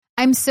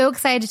I'm so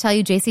excited to tell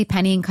you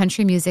JCPenney and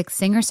country music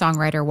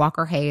singer-songwriter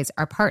Walker Hayes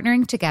are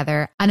partnering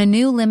together on a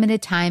new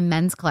limited-time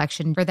men's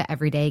collection for the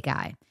everyday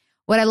guy.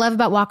 What I love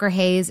about Walker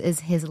Hayes is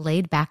his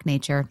laid-back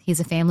nature.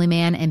 He's a family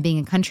man and being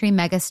a country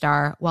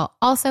megastar while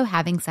also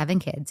having 7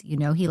 kids. You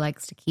know he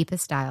likes to keep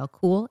his style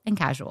cool and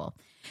casual.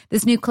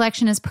 This new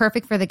collection is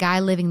perfect for the guy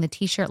living the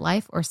t-shirt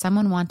life or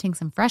someone wanting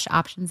some fresh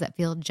options that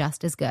feel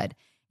just as good.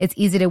 It's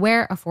easy to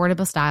wear,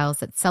 affordable styles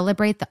that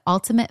celebrate the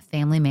ultimate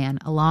family man,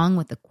 along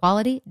with the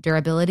quality,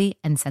 durability,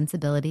 and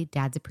sensibility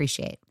dads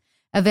appreciate.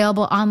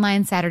 Available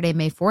online Saturday,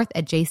 May 4th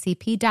at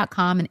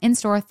jcp.com and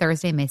in-store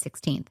Thursday, May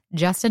 16th.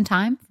 Just in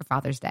time for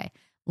Father's Day.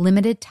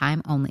 Limited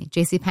time only.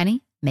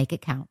 JCPenney, make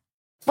it count.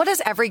 What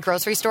does every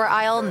grocery store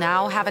aisle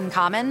now have in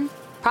common?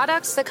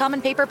 Products that come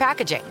in paper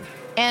packaging.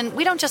 And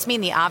we don't just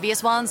mean the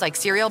obvious ones like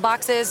cereal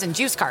boxes and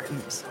juice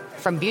cartons.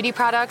 From beauty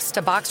products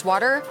to boxed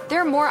water,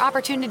 there are more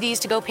opportunities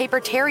to go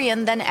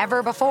papertarian than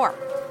ever before.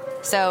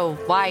 So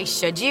why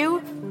should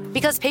you?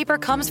 Because paper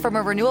comes from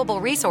a renewable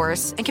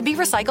resource and can be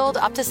recycled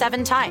up to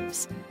 7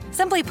 times.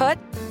 Simply put,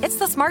 it's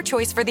the smart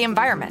choice for the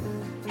environment.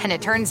 And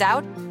it turns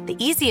out, the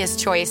easiest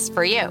choice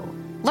for you.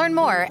 Learn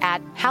more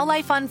at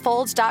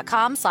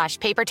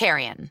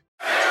howlifeunfolds.com/papertarian.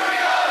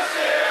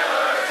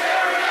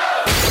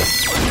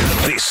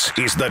 This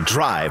is The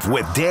Drive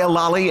with Dale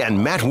Lally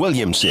and Matt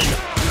Williamson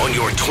on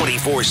your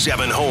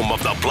 24/7 home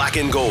of the black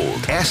and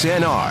gold.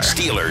 SNR,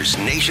 Steelers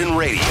Nation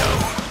Radio.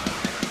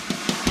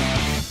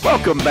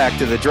 Welcome back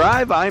to The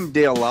Drive. I'm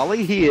Dale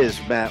Lally. He is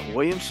Matt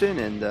Williamson.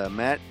 And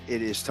Matt,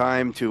 it is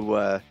time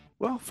to,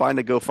 find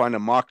a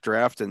mock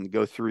draft and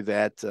go through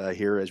that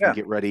here as we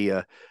get ready.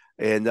 As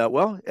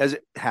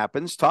it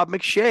happens, Todd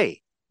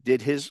McShay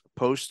did his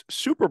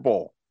post-Super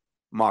Bowl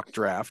mock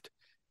draft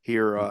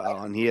here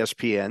on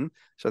ESPN.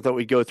 So I thought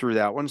we'd go through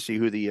that one, see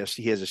who he has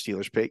a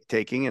Steelers pick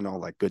taking and all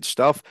that good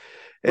stuff.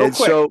 And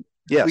so,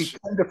 yes. We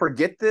tend to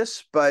forget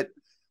this, but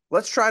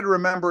let's try to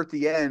remember at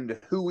the end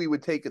who we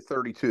would take at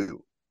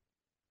 32.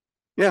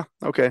 Yeah,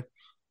 okay.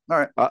 All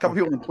right. A couple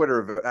people on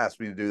Twitter have asked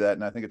me to do that,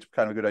 and I think it's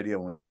kind of a good idea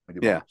when we do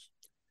this.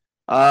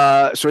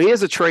 So he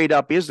has a trade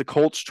up. He has the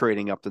Colts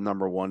trading up to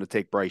number 1 to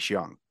take Bryce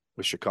Young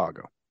with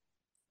Chicago.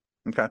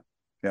 Okay,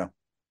 yeah.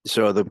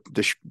 So the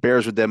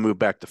Bears would then move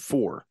back to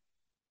 4,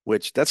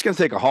 which that's going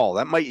to take a haul.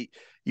 That might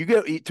you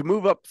get to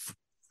move up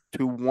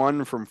to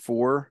 1 from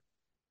 4.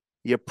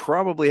 You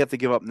probably have to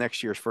give up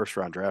next year's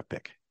first-round draft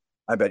pick.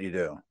 I bet you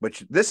do.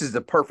 Which this is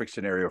the perfect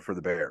scenario for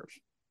the Bears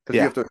because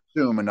you have to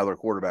assume another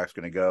quarterback's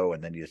going to go,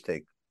 and then you just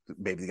take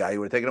maybe the guy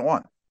who would have taken it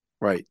 1.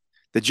 Right.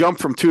 The jump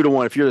from 2 to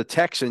 1. If you're the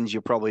Texans, you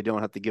probably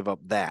don't have to give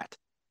up that.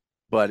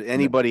 But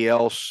anybody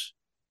else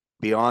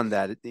beyond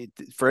that,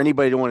 for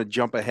anybody to want to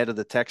jump ahead of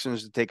the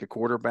Texans to take a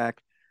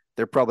quarterback,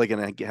 they're probably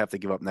going to have to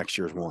give up next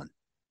year's 1.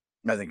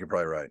 I think you're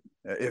probably right.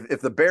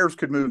 If the Bears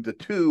could move to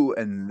 2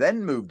 and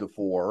then move to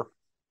 4,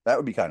 that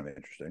would be kind of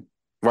interesting.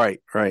 Right.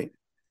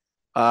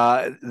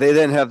 They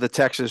then have the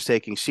Texans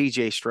taking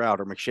C.J. Stroud,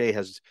 or McShay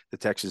has the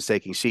Texans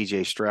taking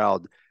C.J.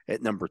 Stroud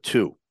at number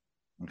 2.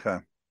 Okay.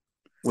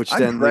 Which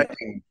I'm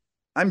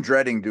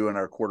dreading doing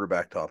our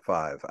quarterback top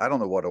 5. I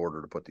don't know what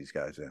order to put these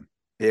guys in.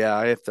 Yeah,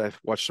 I have to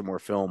watch some more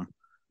film.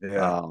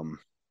 Yeah.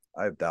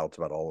 I have doubts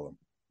about all of them.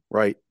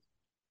 Right.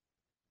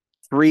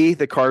 3,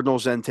 the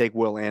Cardinals then take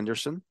Will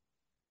Anderson.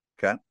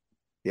 Okay.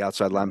 The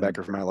outside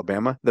linebacker from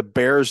Alabama. The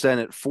Bears then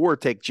at 4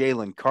 take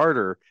Jalen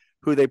Carter,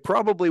 who they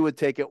probably would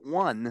take at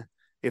 1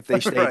 if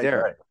they stayed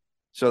there. Right.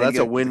 So that's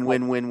a win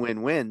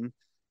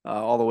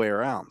all the way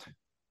around.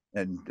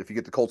 And if you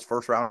get the Colts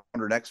first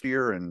rounder next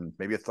year and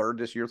maybe a third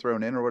this year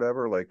thrown in or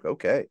whatever,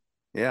 okay.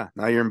 Yeah,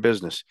 now you're in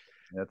business.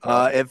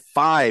 At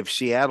 5,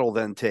 Seattle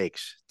then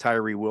takes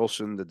Tyree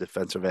Wilson, the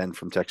defensive end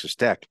from Texas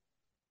Tech.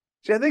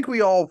 See, I think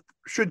we all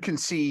should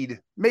concede.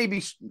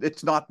 Maybe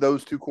it's not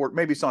those 2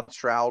 maybe it's not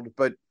Stroud,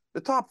 but the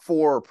top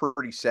 4 are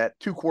pretty set.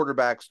 2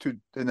 quarterbacks,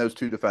 and those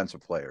 2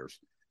 defensive players.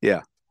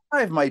 Yeah.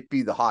 5 might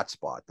be the hot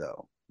spot,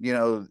 though. You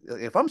know,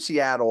 if I'm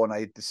Seattle and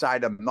I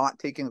decide I'm not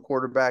taking a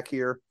quarterback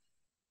here,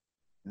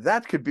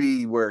 that could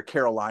be where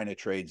Carolina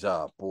trades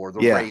up or the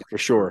Raiders, for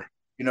sure.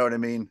 You know what I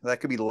mean? That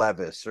could be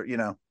Levis or,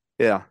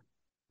 Yeah.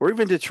 Or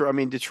even Detroit. I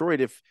mean,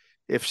 Detroit, if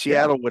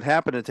Seattle would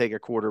happen to take a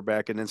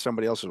quarterback and then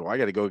somebody else says, well, I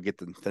got to go get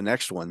the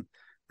next one,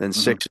 then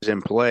 6 is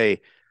in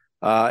play.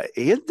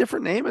 He has a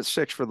different name at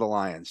 6 for the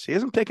Lions. He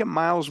hasn't taken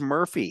Miles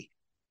Murphy,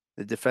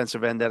 the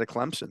defensive end out of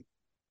Clemson.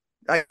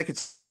 I could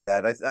see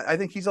that. I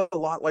think he's a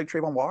lot like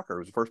Trayvon Walker, who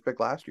was the first pick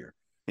last year.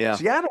 Yeah.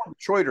 Seattle and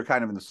Detroit are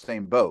kind of in the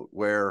same boat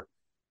where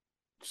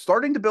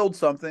starting to build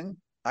something.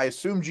 I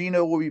assume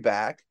Geno will be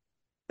back.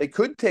 They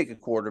could take a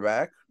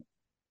quarterback.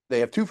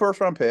 They have 2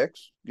 first-round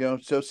picks.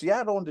 So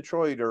Seattle and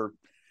Detroit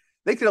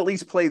they could at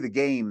least play the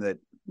game that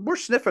we're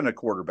sniffing a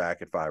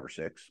quarterback at 5 or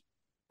 6.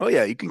 Oh,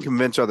 yeah, you can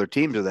convince other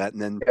teams of that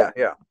and then,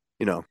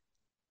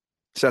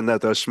 send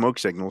out those smoke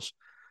signals.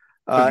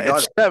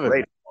 At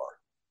 7.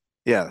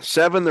 Yeah,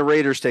 7, the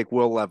Raiders take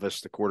Will Levis,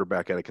 the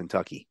quarterback out of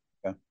Kentucky.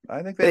 Yeah.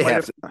 I think they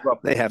have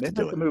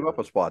to move up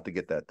a spot to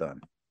get that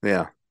done.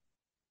 Yeah.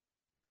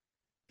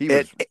 He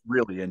was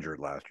really injured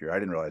last year. I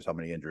didn't realize how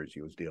many injuries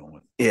he was dealing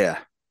with. Yeah.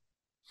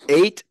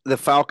 8, the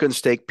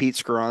Falcons take Pete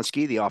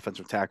Skoronski, the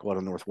offensive tackle out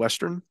of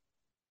Northwestern.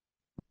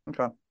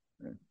 Okay.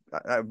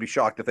 I would be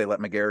shocked if they let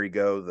McGarry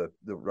go,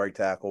 the right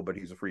tackle, but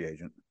he's a free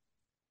agent.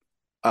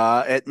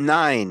 At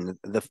 9,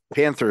 the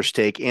Panthers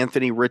take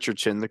Anthony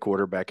Richardson, the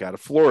quarterback out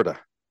of Florida.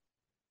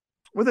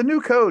 With a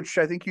new coach,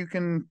 I think you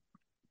can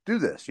do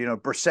this.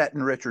 Brissett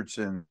and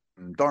Richardson,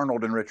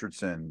 Darnold and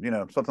Richardson,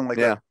 something like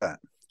that.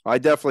 I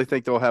definitely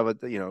think they'll have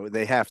it.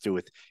 They have to.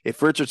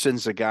 If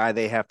Richardson's the guy,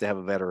 they have to have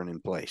a veteran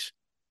in place.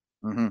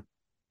 Mm-hmm.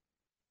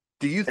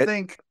 Do you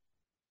think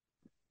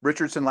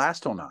Richardson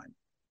lasts till 9?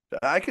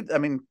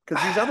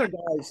 Because these other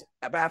guys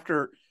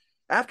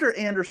after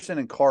Anderson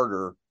and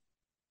Carter,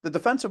 the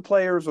defensive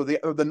players or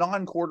the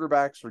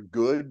non-quarterbacks are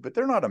good, but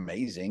they're not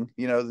amazing.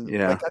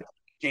 Like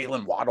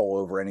Jalen Waddle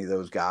over any of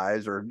those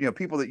guys, or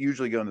people that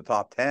usually go in the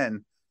top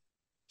 10.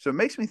 So it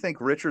makes me think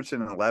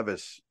Richardson and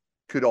Levis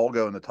could all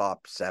go in the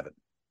top 7.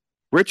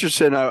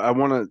 Richardson, I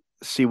want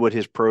to see what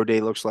his pro day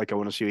looks like. I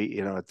want to see,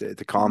 at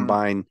the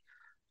combine,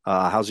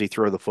 how's he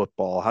throw the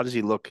football? How does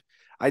he look?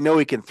 I know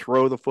he can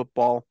throw the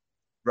football.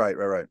 Right.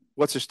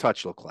 What's his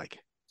touch look like?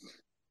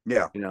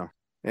 Yeah.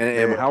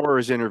 And how are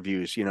his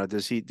interviews?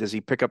 Does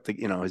he pick up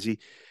the,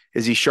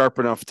 is he sharp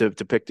enough to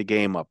pick the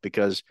game up?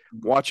 Because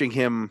watching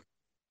him,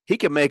 he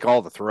can make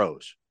all the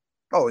throws.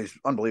 Oh, he's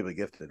unbelievably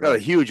gifted. Got a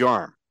huge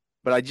arm,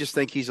 but I just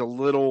think he's a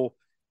little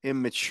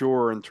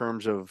immature in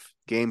terms of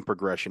game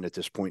progression at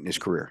this point in his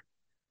career.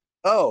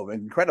 Oh,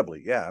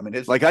 incredibly. Yeah.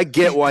 I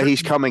get why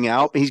he's coming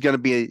out. He's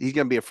going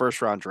to be a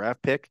first round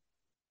draft pick,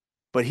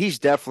 but he's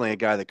definitely a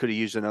guy that could have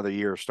used another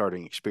year of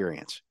starting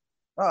experience.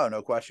 Oh,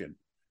 no question.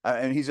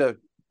 And he's a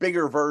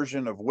bigger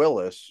version of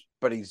Willis,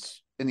 but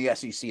he's in the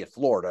SEC at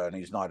Florida, and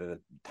he's not at a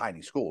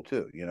tiny school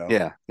too,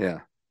 Yeah.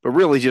 But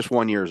really just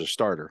 1 year as a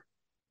starter.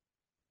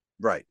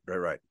 Right.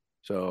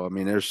 So,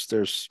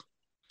 there's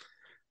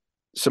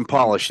some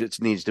polish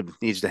that needs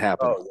to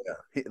happen. Oh,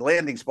 yeah.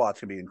 Landing spots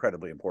can be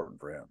incredibly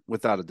important for him.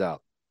 Without a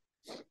doubt.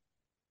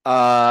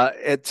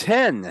 At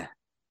 10,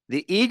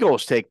 the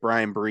Eagles take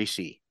Brian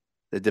Bresee,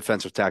 the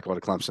defensive tackle out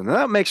of Clemson. Now,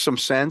 that makes some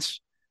sense.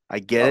 I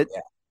get it.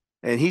 Yeah.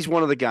 And he's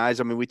one of the guys,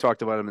 we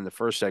talked about him in the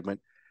first segment.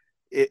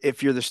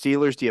 If you're the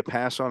Steelers, do you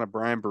pass on a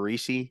Brian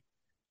Bresee?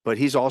 But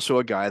he's also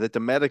a guy that the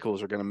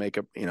medicals are going to make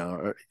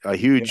a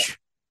huge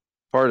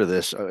part of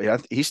this.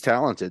 He's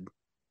talented.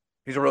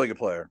 He's a really good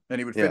player, and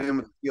he would fit in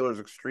with the Steelers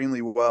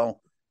extremely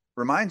well.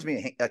 Reminds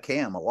me of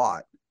Cam a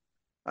lot.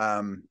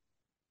 The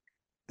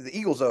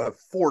Eagles, though, have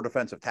 4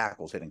 defensive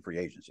tackles hitting free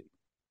agency.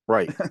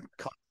 Right.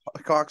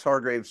 Cox,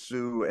 Hargrave,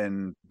 Sue,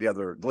 and the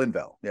other,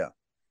 Linval. Yeah.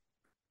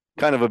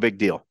 Kind of a big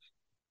deal.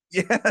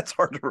 Yeah, that's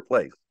hard to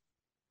replace.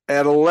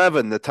 At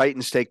 11, the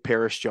Titans take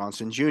Paris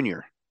Johnson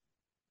Jr.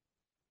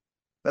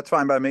 That's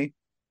fine by me.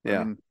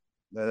 Yeah.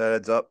 That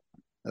adds up.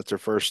 That's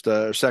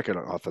their second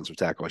offensive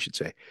tackle, I should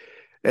say.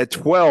 At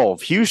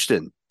 12,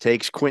 Houston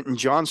takes Quentin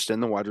Johnston,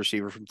 the wide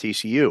receiver from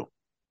TCU.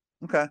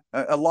 Okay.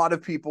 A lot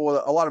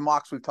of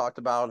mocks we've talked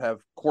about have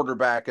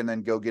quarterback and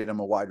then go get him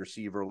a wide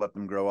receiver, let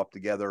them grow up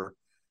together.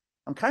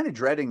 I'm kind of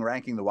dreading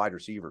ranking the wide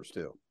receivers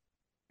too.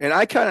 And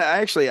I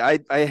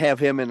have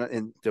him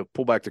in to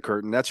pull back the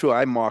curtain. That's who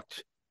I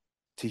mocked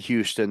to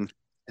Houston.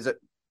 Is it?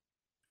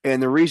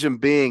 And the reason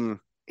being,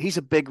 he's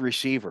a big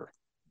receiver.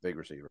 Big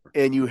receiver.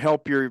 And you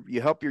help your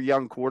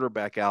young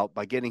quarterback out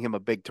by getting him a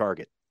big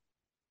target.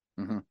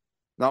 Mm-hmm.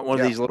 Not one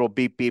of these little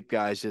beep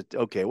guys that,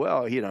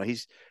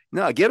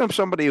 get him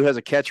somebody who has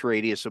a catch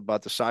radius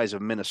about the size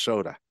of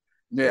Minnesota.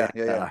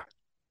 Yeah.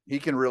 He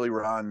can really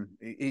run.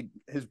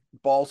 His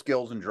ball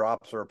skills and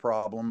drops are a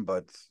problem,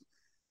 but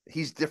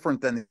he's different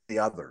than the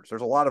others.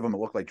 There's a lot of them that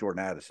look like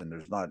Jordan Addison.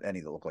 There's not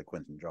any that look like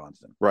Quentin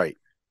Johnston. Right.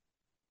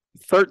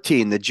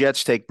 13, the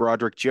Jets take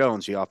Broderick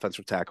Jones, the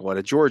offensive tackle out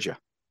of Georgia.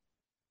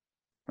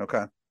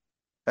 Okay.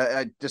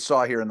 I just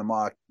saw here in the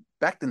mock,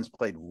 Becton's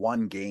played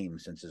 1 game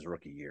since his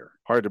rookie year.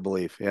 Hard to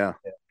believe, yeah.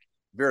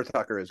 Vera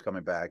Tucker is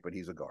coming back, but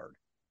he's a guard.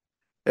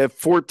 At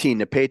 14,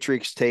 the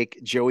Patriots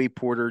take Joey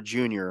Porter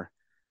Jr.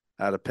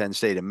 out of Penn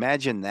State.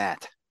 Imagine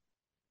that.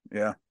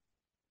 Yeah.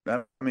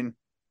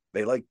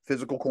 They like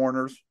physical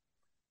corners.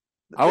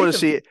 I want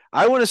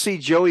to see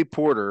Joey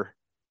Porter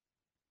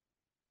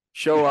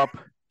show up.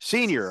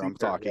 Senior, I'm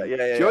talking.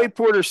 Joey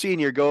Porter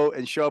Sr. go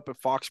and show up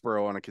at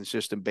Foxborough on a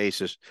consistent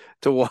basis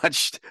to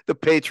watch the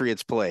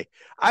Patriots play.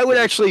 I would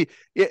actually,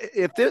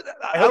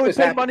 I would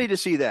pay money to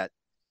see that.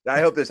 I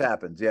hope this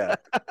happens. Yeah.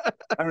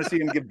 I'm going to see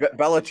him give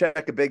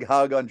Belichick a big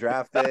hug on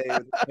draft day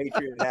with the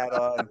Patriot hat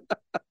on.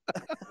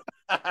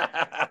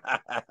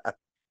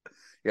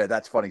 Yeah,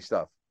 that's funny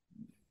stuff.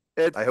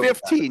 At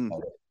 15,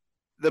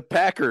 the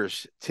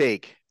Packers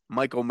take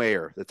Michael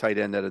Mayer, the tight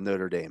end out of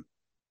Notre Dame.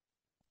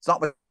 It's not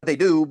what they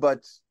do, but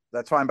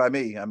that's fine by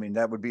me.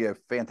 That would be a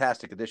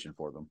fantastic addition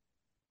for them.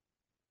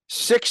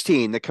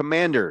 16, the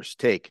Commanders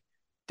take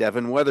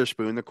Devin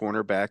Weatherspoon, the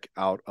cornerback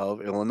out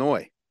of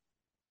Illinois.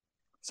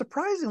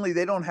 Surprisingly,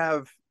 they don't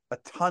have a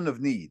ton of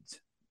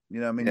needs.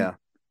 Yeah.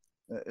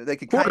 They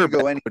could kind of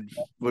go any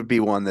would be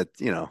one that,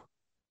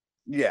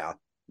 Yeah.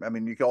 I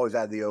mean, you can always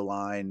add the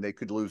O-line. They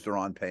could lose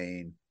Daron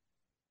Payne.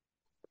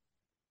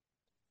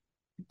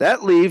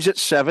 That leaves at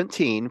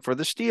 17 for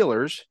the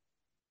Steelers,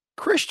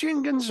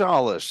 Christian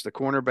Gonzalez, the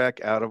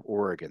cornerback out of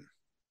Oregon.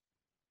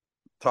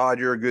 Todd,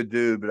 you're a good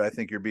dude, but I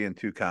think you're being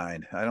too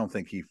kind. I don't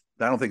think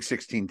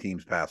 16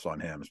 teams pass on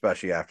him,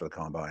 especially after the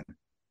combine.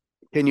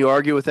 Can you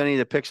argue with any of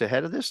the picks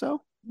ahead of this,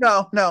 though?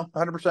 No,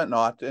 100%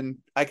 not. And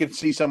I could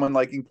see someone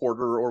liking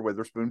Porter or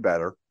Witherspoon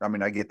better. I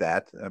mean, I get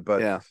that,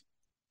 but yeah.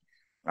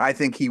 I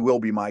think he will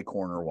be my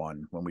corner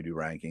one when we do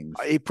rankings.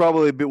 He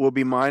probably will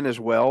be mine as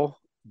well,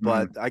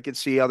 but I could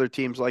see other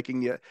teams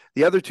liking it.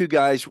 The other two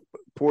guys,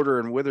 Porter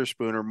and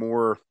Witherspoon, are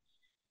more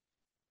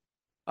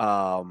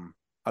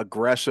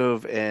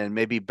aggressive and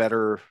maybe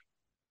better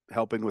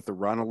helping with the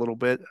run a little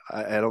bit.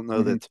 I don't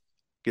know that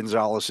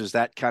Gonzalez is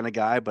that kind of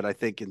guy, but I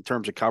think in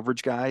terms of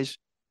coverage guys,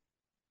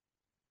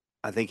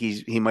 I think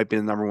he might be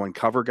the number one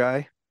cover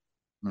guy.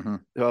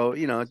 So,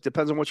 it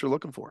depends on what you're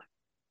looking for.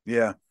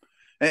 Yeah.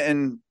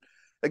 And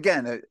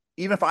again,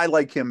 even if I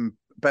like him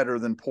better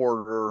than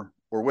Porter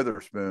or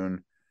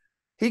Witherspoon,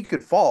 he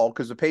could fall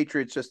because the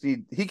Patriots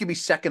he could be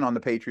second on the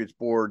Patriots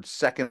board,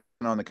 second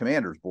on the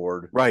Commanders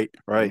board. Right.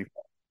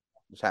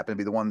 Just happen to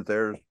be the one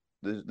that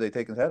they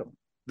take ahead of him.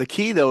 The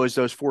key, though, is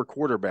those 4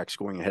 quarterbacks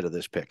going ahead of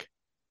this pick.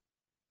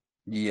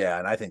 Yeah,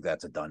 and I think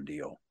that's a done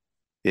deal.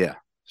 Yeah.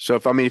 So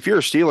if you're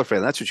a Steeler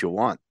fan, that's what you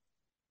want.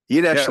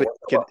 You'd actually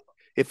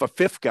if a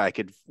 5th guy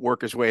could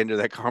work his way into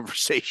that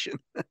conversation.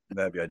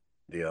 That'd be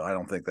ideal. I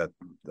don't think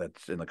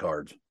that's in the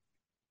cards.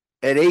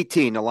 At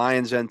 18, the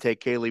Lions then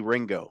take Kelee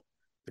Ringo,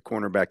 the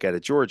cornerback out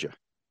of Georgia.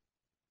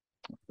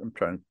 I'm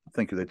trying to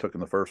think who they took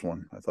in the first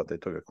one. I thought they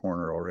took a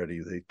corner already.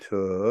 They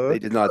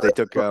did not. They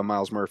took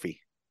Miles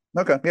Murphy.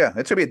 Okay, yeah. It's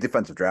going to be a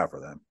defensive draft for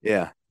them.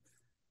 Yeah.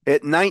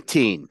 At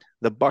 19,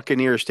 the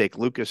Buccaneers take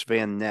Lucas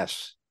Van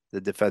Ness, the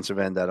defensive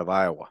end out of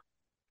Iowa.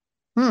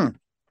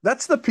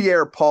 That's the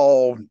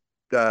Pierre-Paul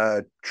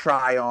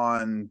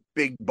try-on,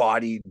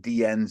 big-body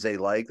DNs they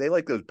like. They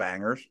like those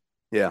bangers.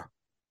 Yeah.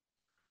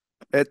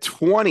 At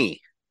 20,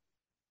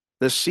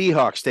 the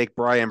Seahawks take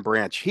Brian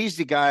Branch. He's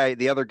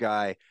the other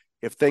guy,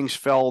 if things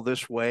fell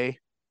this way,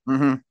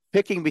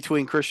 picking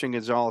between Christian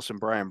Gonzalez and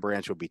Brian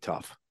Branch would be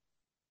tough.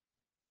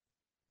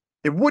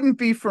 It wouldn't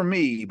be for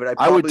me, but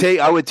I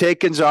would take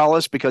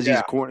Gonzalez because he's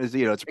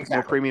it's a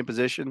more premium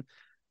position,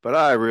 but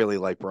I really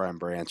like Brian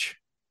Branch.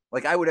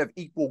 Like I would have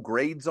equal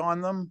grades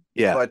on them.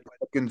 Yeah. But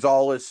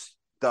Gonzalez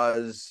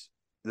the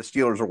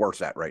Steelers are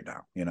worse at right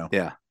now,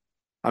 Yeah.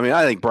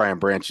 I think Brian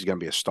Branch is going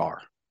to be a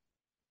star.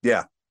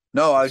 Yeah.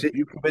 No,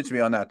 you convinced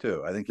me on that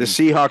too. I think the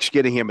Seahawks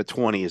getting him at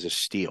 20 is a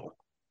steal.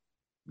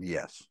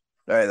 Yes.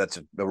 That's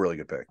a really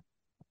good pick.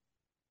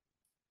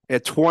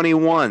 At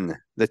 21,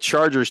 the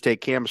Chargers take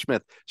Cam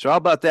Smith. So how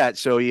about that?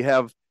 So you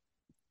have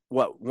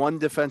one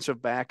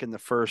defensive back in the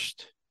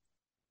first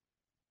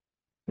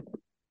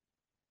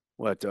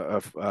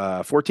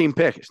 14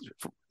 picks.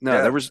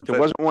 No, there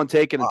wasn't one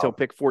taken until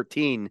pick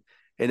 14,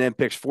 and then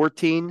picks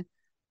 14,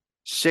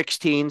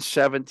 16,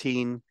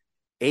 17,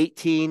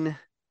 18,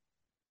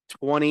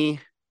 20,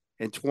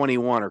 and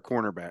 21 are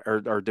cornerback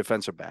or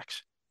defensive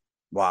backs.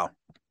 Wow.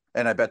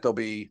 And I bet there'll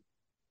be,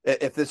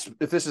 if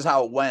this is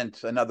how it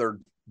went, another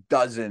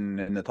dozen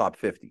in the top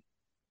 50.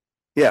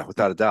 Yeah,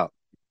 without a doubt.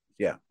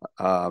 Yeah.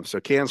 So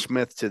Cam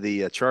Smith to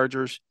the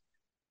Chargers.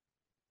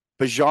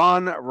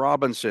 Bijan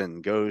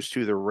Robinson goes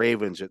to the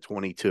Ravens at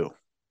 22.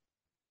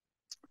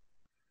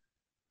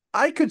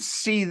 I could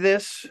see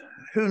this.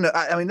 Who knows?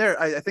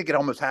 I think it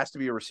almost has to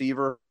be a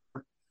receiver.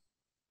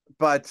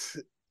 But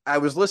I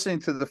was listening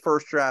to the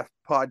First Draft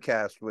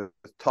podcast with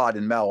Todd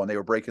and Mel, and they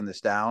were breaking this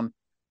down.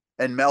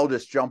 And Mel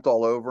just jumped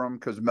all over him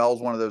because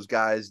Mel's one of those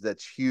guys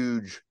that's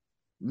huge,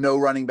 no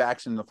running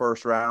backs in the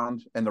first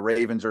round, and the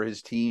Ravens are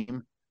his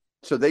team.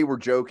 So they were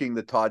joking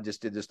that Todd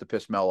just did this to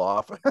piss Mel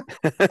off.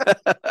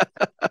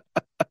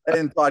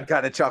 And Todd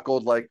kind of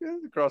chuckled like,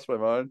 it crossed my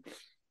mind.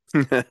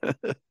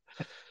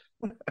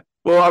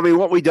 Well,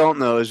 what we don't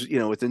know is,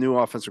 with the new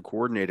offensive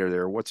coordinator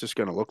there, what's this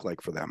going to look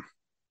like for them?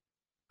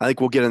 I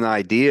think we'll get an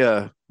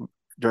idea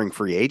during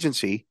free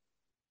agency.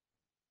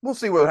 We'll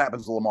see what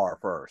happens to Lamar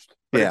first.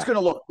 But it's going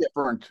to look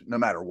different no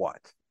matter what.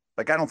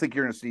 Like, I don't think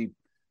you're going to see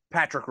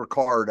Patrick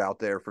Ricard out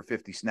there for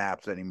 50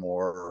 snaps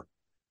anymore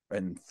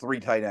and 3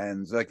 tight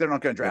ends. Like, they're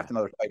not going to draft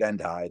another tight end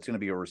high. It's going to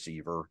be a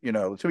receiver. It's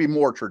going to be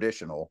more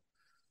traditional.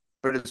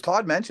 But as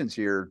Todd mentions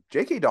here,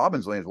 J.K.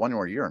 Dobbins only has 1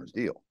 more year on his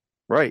deal.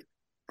 Right.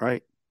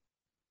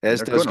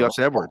 As does Gus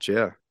Edwards,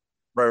 yeah.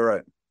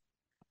 Right.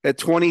 At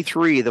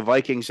 23, the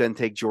Vikings then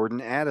take Jordan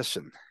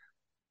Addison.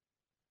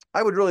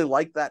 I would really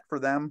like that for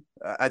them.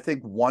 I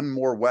think one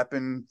more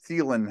weapon.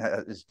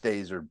 Thielen, his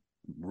days are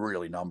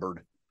really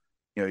numbered.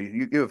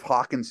 You have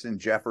Hawkinson,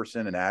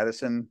 Jefferson, and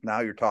Addison. Now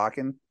you're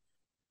talking.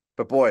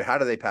 But boy, how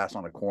do they pass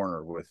on a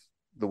corner with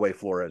the way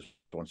Flores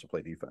wants to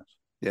play defense?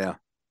 Yeah.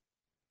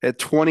 At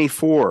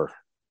 24,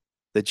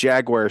 the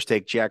Jaguars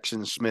take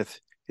Jackson Smith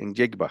and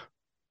Jigba.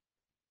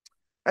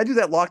 I do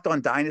that Locked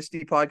On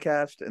Dynasty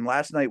podcast, and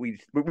last night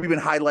we've been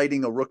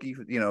highlighting a rookie,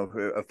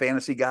 a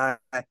fantasy guy.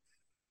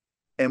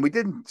 And we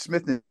did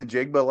Smith and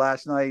Jigba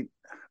last night.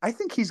 I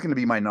think he's going to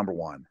be my number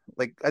one.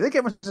 Like, I think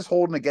everyone's just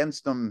holding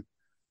against him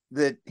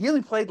that he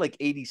only played like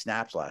 80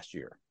 snaps last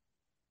year.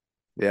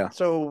 Yeah.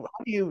 So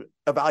how do you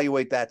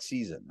evaluate that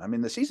season? I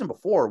mean, the season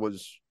before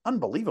was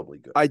unbelievably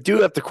good. I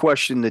do have to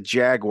question the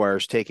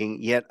Jaguars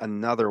taking yet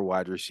another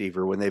wide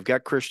receiver when they've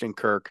got Christian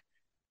Kirk.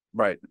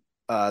 Right.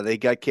 They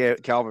got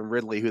Calvin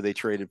Ridley, who they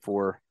traded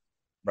for.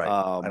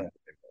 Right.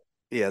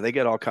 Yeah, they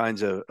got all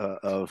kinds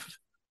of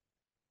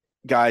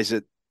guys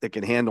that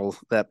can handle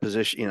that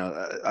position.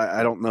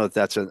 I don't know if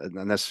that's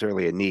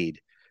necessarily a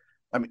need.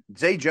 I mean,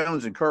 Zay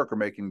Jones and Kirk are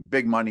making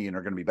big money and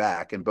are going to be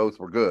back, and both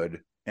were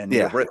good. And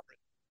yeah. Ridley.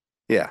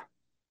 Yeah.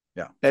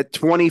 Yeah. At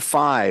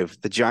 25,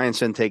 the Giants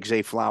then take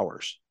Zay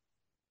Flowers.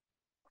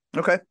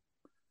 Okay.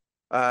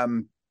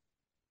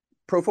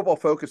 Pro Football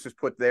Focus has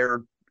put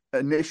their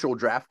initial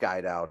draft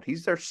guide out.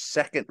 He's their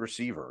second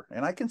receiver,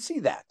 and I can see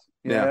that.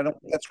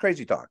 That's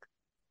crazy talk.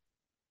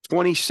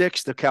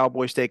 26, the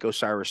Cowboys take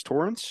O'Cyrus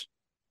Torrence.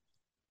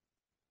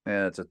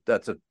 Yeah,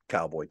 that's a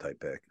Cowboy type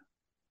pick.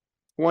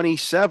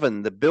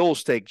 27, the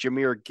Bills take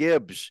Jahmyr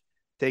Gibbs,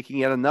 taking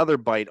yet another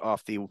bite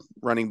off the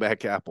running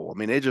back apple. I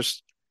mean,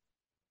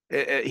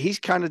 he's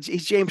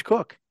James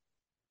Cook.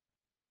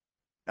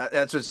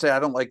 That's what I say. I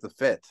don't like the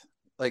fit.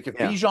 Like if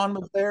Bijan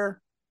was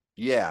there,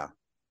 yeah.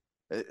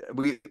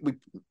 We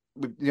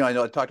I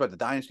know I talked about the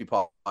Dynasty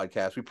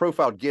podcast. We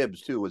profiled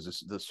Gibbs too.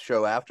 Was this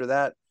show after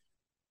that?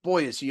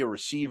 Boy, is he a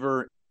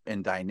receiver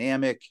and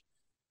dynamic,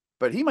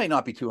 but he might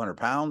not be 200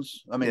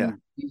 pounds. I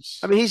mean,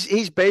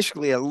 he's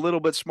basically a little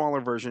bit smaller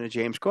version of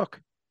James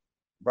Cook.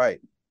 Right.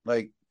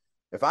 Like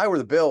if I were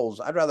the Bills,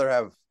 I'd rather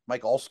have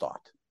Mike Allstott.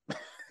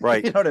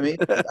 Right. You know what I mean?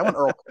 I want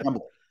Earl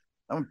Campbell.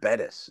 I want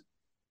Bettis.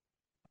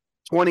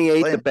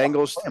 28, the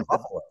Bengals.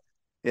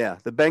 Yeah,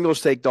 the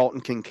Bengals take Dalton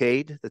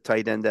Kincaid, the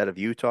tight end out of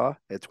Utah,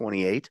 at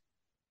 28.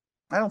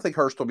 I don't think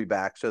Hurst will be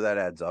back, so that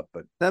adds up.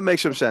 But that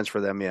makes some sense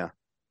for them, yeah.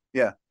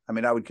 Yeah, I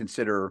mean, I would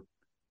consider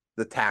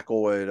the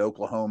tackle at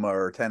Oklahoma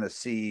or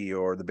Tennessee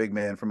or the big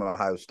man from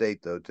Ohio State,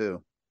 though,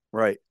 too.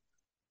 Right.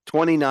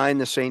 29,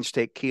 the Saints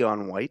take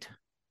Keon White.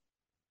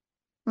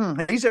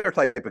 He's their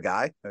type of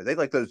guy. They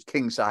like those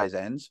king-size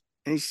ends.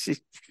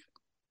 He's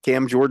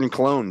Cam Jordan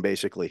clone,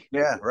 basically.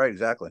 Yeah, right,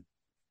 exactly.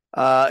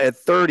 At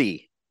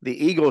 30,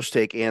 the Eagles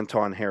take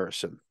Anton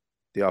Harrison,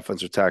 the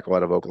offensive tackle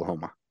out of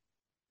Oklahoma.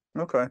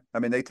 Okay. I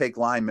mean, they take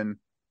linemen.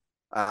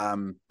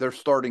 Their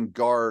starting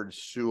guard,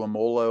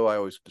 Suamolo, I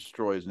always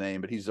destroy his name,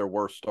 but he's their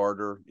worst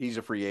starter. He's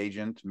a free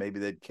agent. Maybe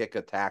they'd kick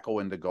a tackle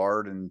into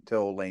guard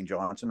until Lane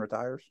Johnson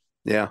retires.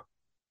 Yeah.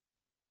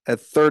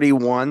 At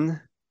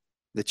 31,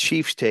 the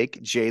Chiefs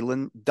take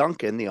Jalen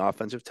Duncan, the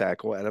offensive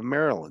tackle out of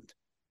Maryland.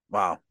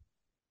 Wow.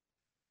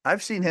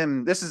 I've seen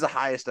him. This is the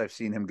highest I've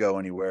seen him go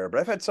anywhere,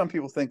 but I've had some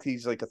people think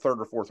he's like a third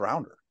or fourth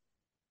rounder.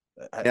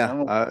 I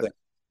don't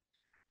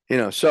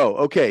know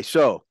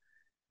so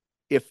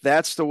if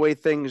that's the way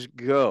things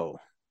go,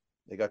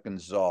 they got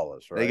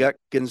Gonzalez, right? They got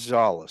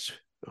Gonzalez.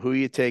 Who are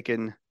you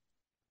taking?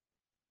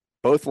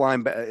 Both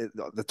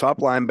the top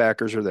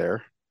linebackers are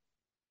there.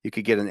 You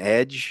could get an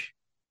edge.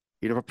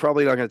 You're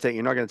probably not going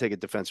to take a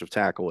defensive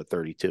tackle at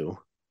 32.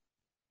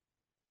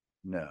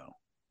 No.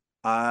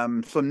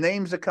 Some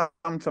names that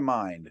come to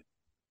mind.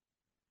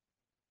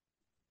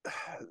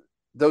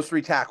 Those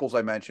three tackles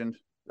I mentioned.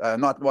 I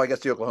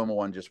guess the Oklahoma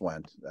one just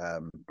went.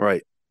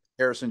 Right.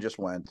 Harrison just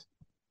went.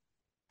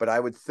 But I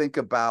would think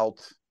about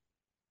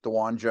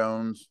DeJuan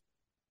Jones,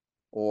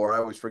 or I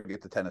always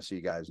forget the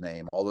Tennessee guy's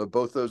name, although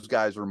both those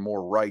guys are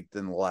more right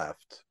than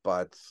left.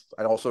 But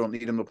I also don't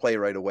need him to play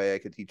right away. I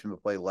could teach him to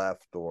play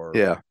left or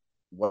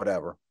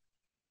whatever.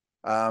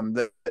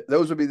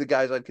 Those would be the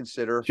guys I'd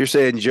consider. So you're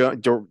saying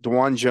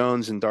DeJuan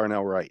Jones and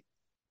Darnell Wright,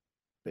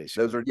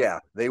 basically. Those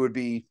are, they would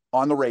be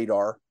on the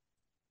radar.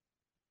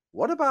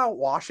 What about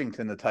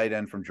Washington, the tight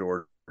end from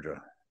Georgia?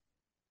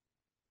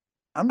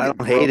 I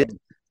don't hate it.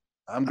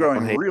 I'm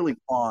growing really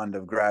fond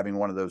of grabbing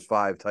one of those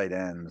 5 tight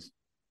ends,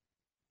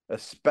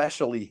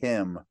 especially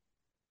him,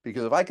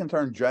 because if I can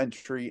turn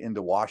Gentry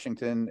into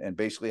Washington and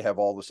basically have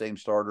all the same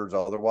starters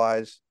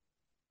otherwise,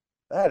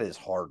 that is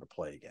hard to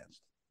play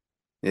against.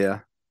 Yeah.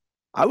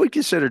 I would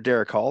consider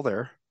Derek Hall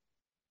there.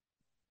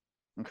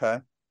 Okay.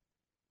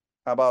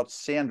 How about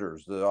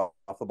Sanders, the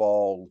off the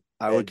ball?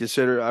 I would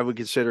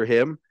consider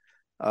him.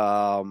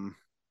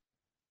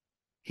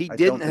 He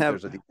didn't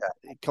have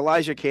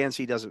Kalijah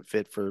Kancey doesn't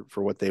fit for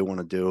what they want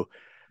to do.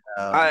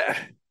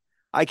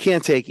 I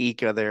can't take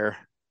Ika there.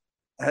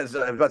 As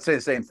I was about to say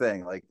the same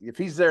thing. Like if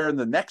he's there in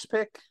the next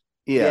pick,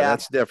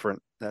 that's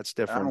different. I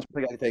don't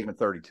think I can take him at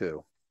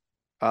 32.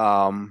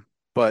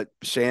 But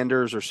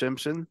Sanders or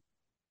Simpson,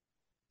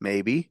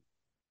 maybe.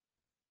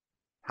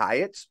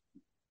 Hyatt?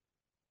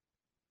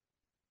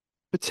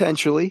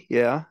 Potentially,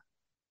 yeah.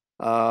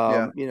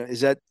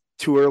 Is that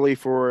too early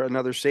for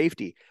another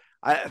safety?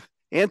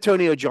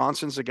 Antonio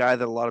Johnson's the guy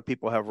that a lot of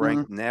people have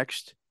ranked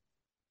next.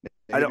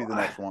 Maybe the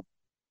next one.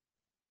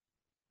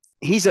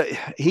 He's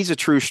a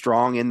true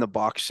strong in the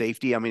box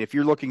safety. I mean, if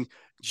you're looking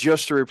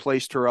just to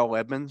replace Terrell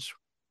Edmonds,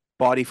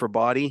 body for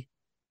body,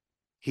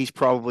 he's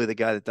probably the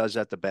guy that does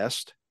that the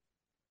best.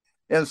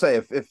 And say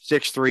if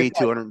 6'3",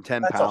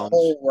 210 that's pounds. A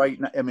hole right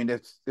now. I mean,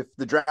 if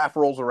the draft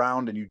rolls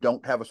around and you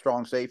don't have a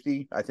strong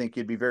safety, I think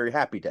you'd be very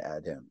happy to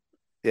add him.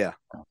 Yeah.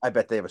 I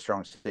bet they have a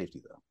strong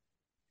safety though.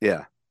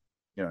 Yeah.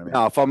 You know what I mean?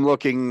 Now, if I'm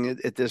looking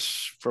at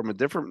this from a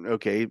different,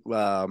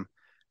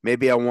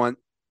 maybe I want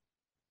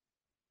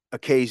a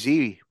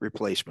KZ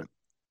replacement.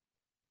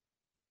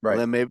 Right.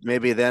 Well, then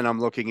maybe then I'm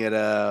looking at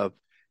a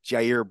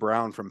Jair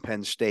Brown from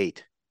Penn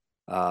State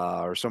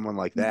or someone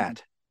like that.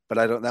 Mm-hmm. But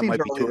I don't. That Seems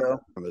might be too early, early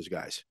for those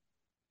guys.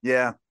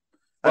 Yeah.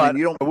 But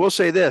I will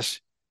say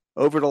this: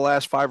 over the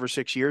last 5 or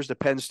 6 years, the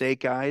Penn State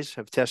guys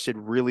have tested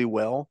really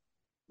well.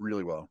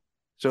 Really well.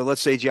 So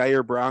let's say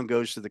Jair Brown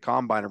goes to the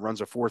combine and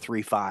runs a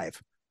 4.35.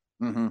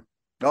 Mm-hmm.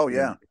 Oh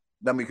yeah.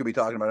 Then we could be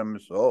talking about him.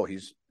 Oh,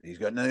 he's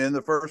getting in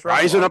the first round.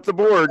 Rising up the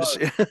boards.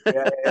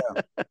 Yeah.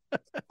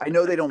 I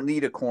know they don't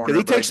need a corner.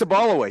 Because he takes the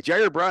ball away.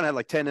 Jair Brown had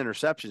like 10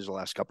 interceptions the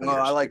last couple of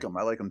years. I like him.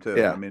 I like him too.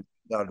 Yeah. I mean,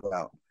 without a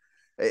doubt.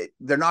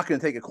 They're not going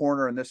to take a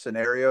corner in this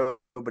scenario,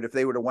 but if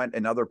they would have went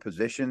another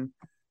position,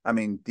 I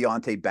mean,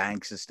 Deonte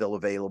Banks is still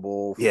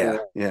available. Yeah.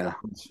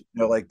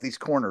 Like these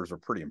corners are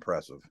pretty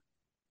impressive.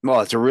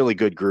 Well, it's a really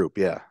good group.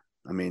 Yeah.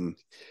 I mean,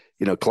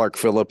 Clark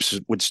Phillips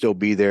would still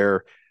be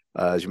there.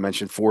 As you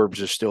mentioned,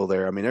 Forbes is still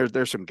there. I mean,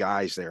 there's some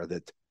guys there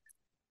that,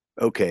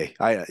 okay,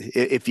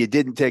 if you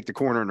didn't take the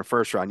corner in the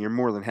first round, you're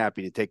more than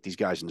happy to take these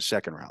guys in the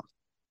second round.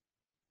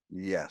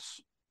 Yes.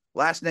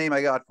 Last name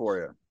I got for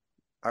you.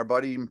 Our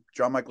buddy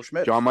John Michael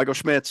Schmitz. John Michael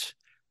Schmitz.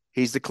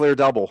 He's the clear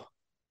double.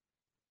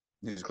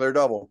 He's a clear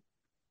double.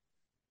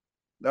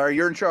 All right,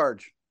 you're in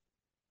charge.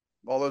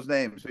 All those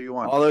names. Who you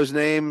want? All those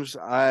names.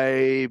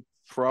 I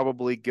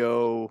probably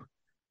go.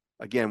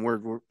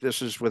 Again,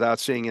 this is without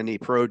seeing any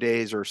pro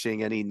days or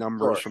seeing any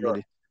numbers from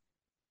any.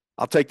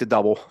 I'll take the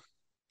double.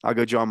 I'll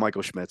go John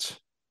Michael Schmitz.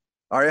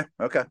 Are you?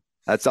 Okay.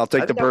 I'll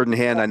take the bird in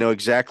hand. I know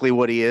exactly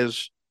what he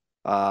is.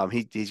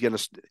 He's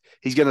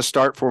gonna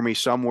start for me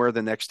somewhere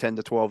the next 10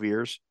 to 12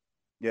 years.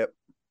 Yep.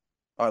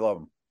 I love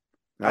him.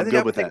 I'm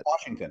good with that.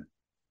 Washington.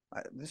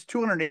 This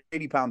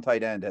 280-pound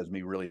tight end has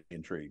me really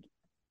intrigued.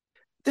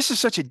 This is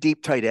such a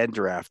deep tight end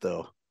draft,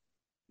 though.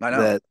 I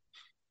know.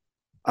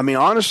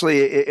 Honestly,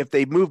 if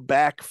they moved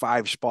back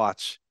 5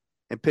 spots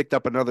and picked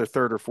up another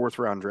 3rd or 4th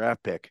round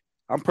draft pick,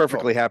 I'm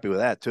perfectly happy with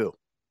that too.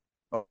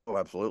 Oh,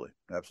 absolutely.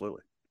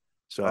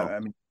 So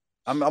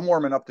I'm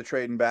warming up to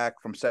trading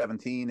back from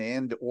 17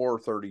 and or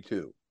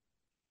 32.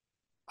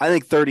 I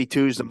think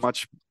 32 is the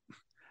much.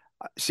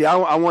 See,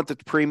 I want the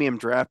premium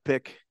draft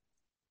pick.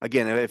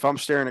 Again, if I'm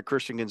staring at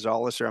Christian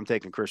Gonzalez, or I'm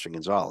taking Christian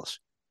Gonzalez,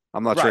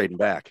 I'm not trading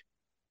back.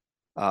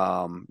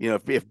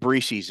 If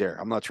Breesie's there,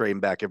 I'm not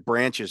trading back. If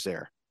Branch is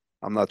there,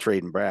 I'm not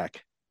trading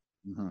back.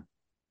 Mm-hmm.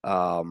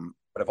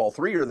 But if all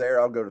 3 are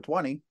there, I'll go to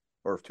 20.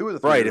 Or if 2 of the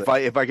 3 right.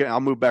 If I can, I'll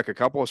move back a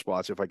couple of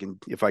spots if I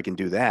can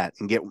do that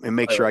and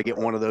make sure I get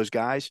one of those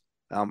guys.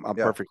 I'm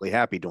perfectly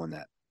happy doing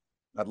that.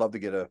 I'd love to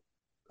get a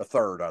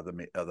third out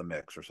of the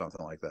mix or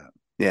something like that.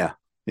 Yeah,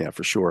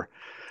 for sure.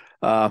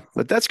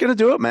 But that's going to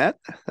do it, Matt.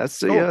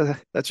 That's a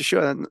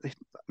show.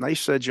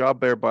 Nice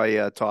job there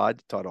by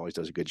Todd. Todd always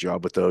does a good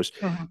job with those.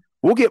 Mm-hmm.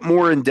 We'll get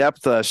more in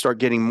depth, start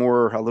getting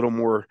a little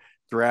more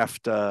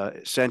draft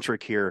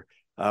centric here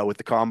with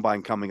the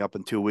combine coming up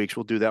in 2 weeks.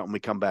 We'll do that when we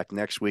come back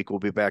next week. We'll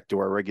be back to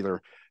our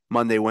regular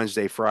Monday,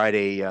 Wednesday,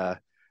 Friday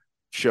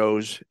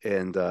shows.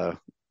 And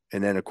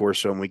then, of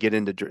course, when we get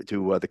into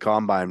the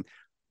combine,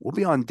 we'll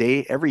be on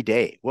every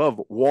day. We'll have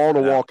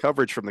wall-to-wall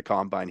coverage from the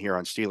combine here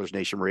on Steelers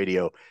Nation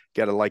Radio.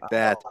 Got to like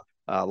that.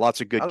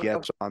 Lots of good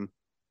guests on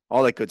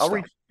all that good stuff. I'll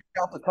reach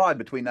out to Todd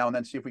between now and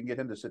then, see if we can get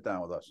him to sit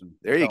down with us. And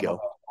there you go.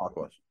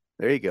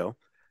 There you go.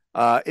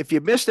 If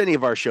you missed any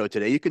of our show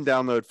today, you can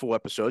download full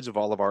episodes of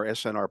all of our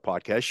SNR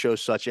podcast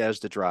shows, such as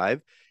The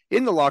Drive,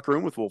 In the Locker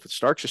Room with Wolf and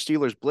Starks, The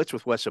Steelers Blitz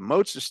with Wes and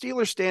Moats, The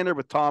Steelers Standard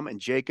with Tom and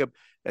Jacob,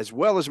 as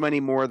well as many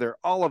more. They're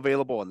all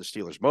available on the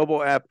Steelers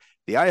mobile app,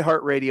 the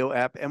iHeartRadio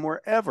app, and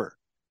wherever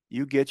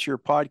you get your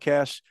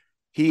podcasts.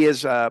 He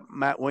is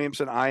Matt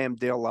Williamson. I am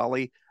Dale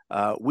Lally.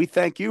 We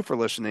thank you for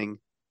listening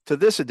to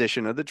this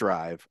edition of The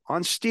Drive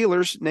on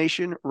Steelers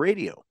Nation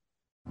Radio.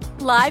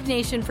 Live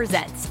Nation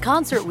presents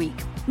Concert Week.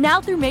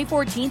 Now through May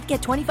 14th,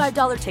 get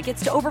 $25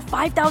 tickets to over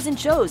 5,000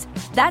 shows.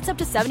 That's up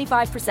to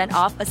 75%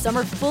 off a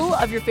summer full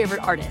of your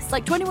favorite artists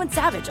like 21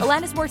 Savage,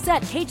 Alanis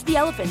Morissette, Cage the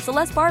Elephant,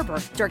 Celeste Barber,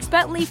 Dierks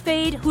Bentley,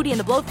 Fade, Hootie and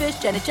the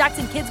Blowfish, Janet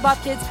Jackson, Kidz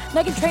Bop Kids,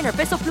 Meghan Trainor,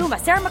 Peso Pluma,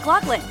 Sarah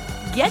McLachlan.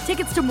 Get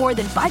tickets to more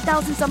than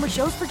 5,000 summer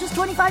shows for just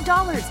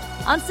 $25.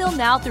 Until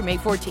now through May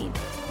 14th.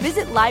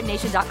 Visit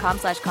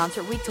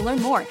LiveNation.com/Concert Week to learn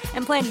more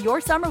and plan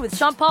your summer with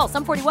Sean Paul,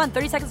 Sum 41,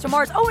 30 Seconds to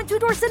Mars, and Two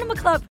Door Cinema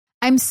Club.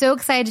 I'm so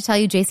excited to tell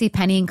you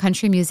JCPenney and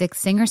country music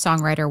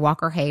singer-songwriter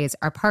Walker Hayes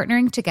are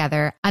partnering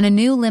together on a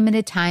new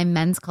limited-time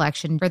men's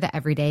collection for the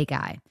everyday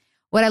guy.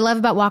 What I love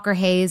about Walker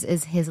Hayes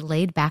is his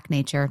laid-back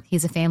nature.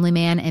 He's a family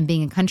man, and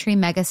being a country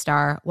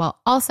megastar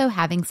while also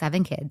having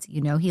 7 kids,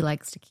 you know he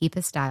likes to keep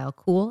his style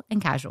cool and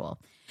casual.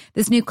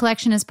 This new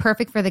collection is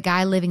perfect for the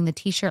guy living the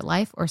t-shirt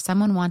life or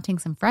someone wanting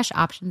some fresh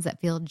options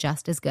that feel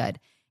just as good.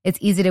 It's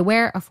easy to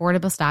wear,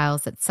 affordable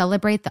styles that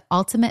celebrate the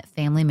ultimate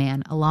family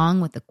man,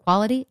 along with the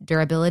quality,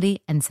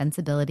 durability, and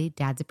sensibility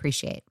dads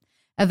appreciate.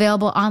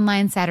 Available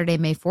online Saturday,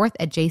 May 4th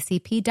at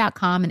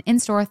jcp.com and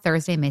in-store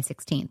Thursday, May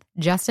 16th.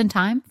 Just in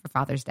time for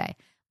Father's Day.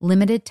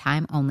 Limited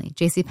time only.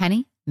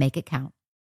 JCPenney, make it count.